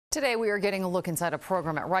Today, we are getting a look inside a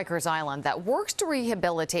program at Rikers Island that works to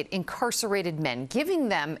rehabilitate incarcerated men, giving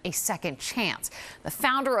them a second chance. The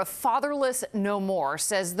founder of Fatherless No More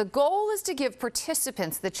says the goal is to give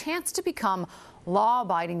participants the chance to become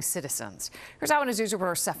law-abiding citizens. Here's Eyewitness News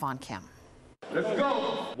reporter CeFaan Kim. Let's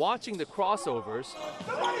go. Watching the crossovers,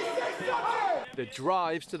 the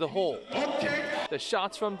drives to the hole, the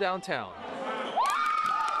shots from downtown.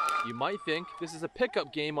 You might think this is a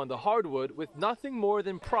pickup game on the hardwood with nothing more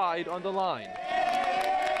than pride on the line.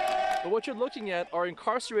 But what you're looking at are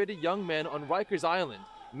incarcerated young men on Rikers Island,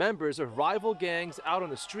 members of rival gangs out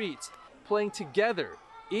on the streets, playing together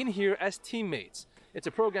in here as teammates. It's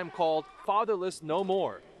a program called Fatherless No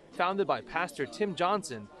More, founded by Pastor Tim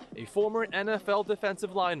Johnson, a former NFL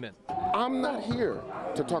defensive lineman. I'm not here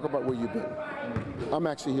to talk about where you've been. I'm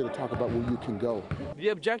actually here to talk about where you can go. The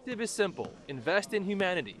objective is simple: invest in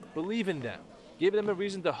humanity, believe in them, give them a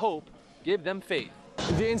reason to hope, give them faith.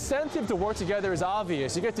 The incentive to work together is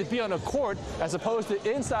obvious. You get to be on a court as opposed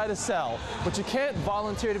to inside a cell, but you can't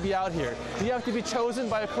volunteer to be out here. You have to be chosen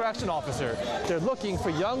by a correction officer. They're looking for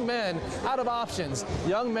young men out of options,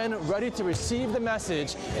 young men ready to receive the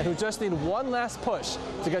message and who just need one last push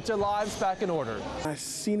to get their lives back in order. I've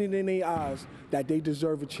seen it in their eyes that they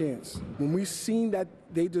deserve a chance. When we've seen that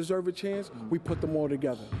they deserve a chance, we put them all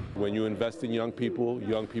together. When you invest in young people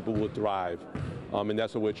will thrive. And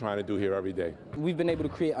that's what we're trying to do here every day. We've been able to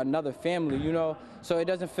create another family, so it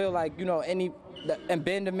doesn't feel like, any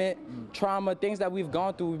abandonment, trauma, things that we've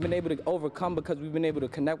gone through, we've been able to overcome because we've been able to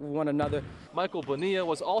connect with one another. Michael Bonilla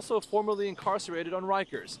was also formerly incarcerated on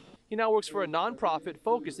Rikers. He now works for a nonprofit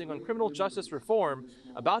focusing on criminal justice reform,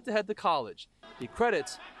 about to head to college. He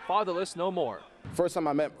credits Fatherless No More. First time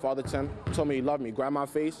I met Father Tim, told me he loved me, grabbed my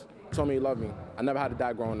face, told me he loved me. I never had a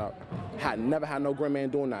dad growing up. Never had no grandman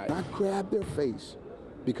doing that. I grabbed their face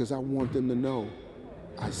because I want them to know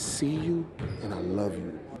I see you and I love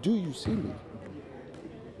you. Do you see me?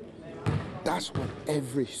 That's what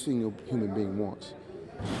every single human being wants.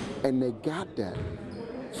 And they got that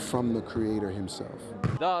from the Creator himself.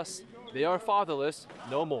 Thus, they are fatherless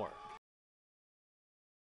no more.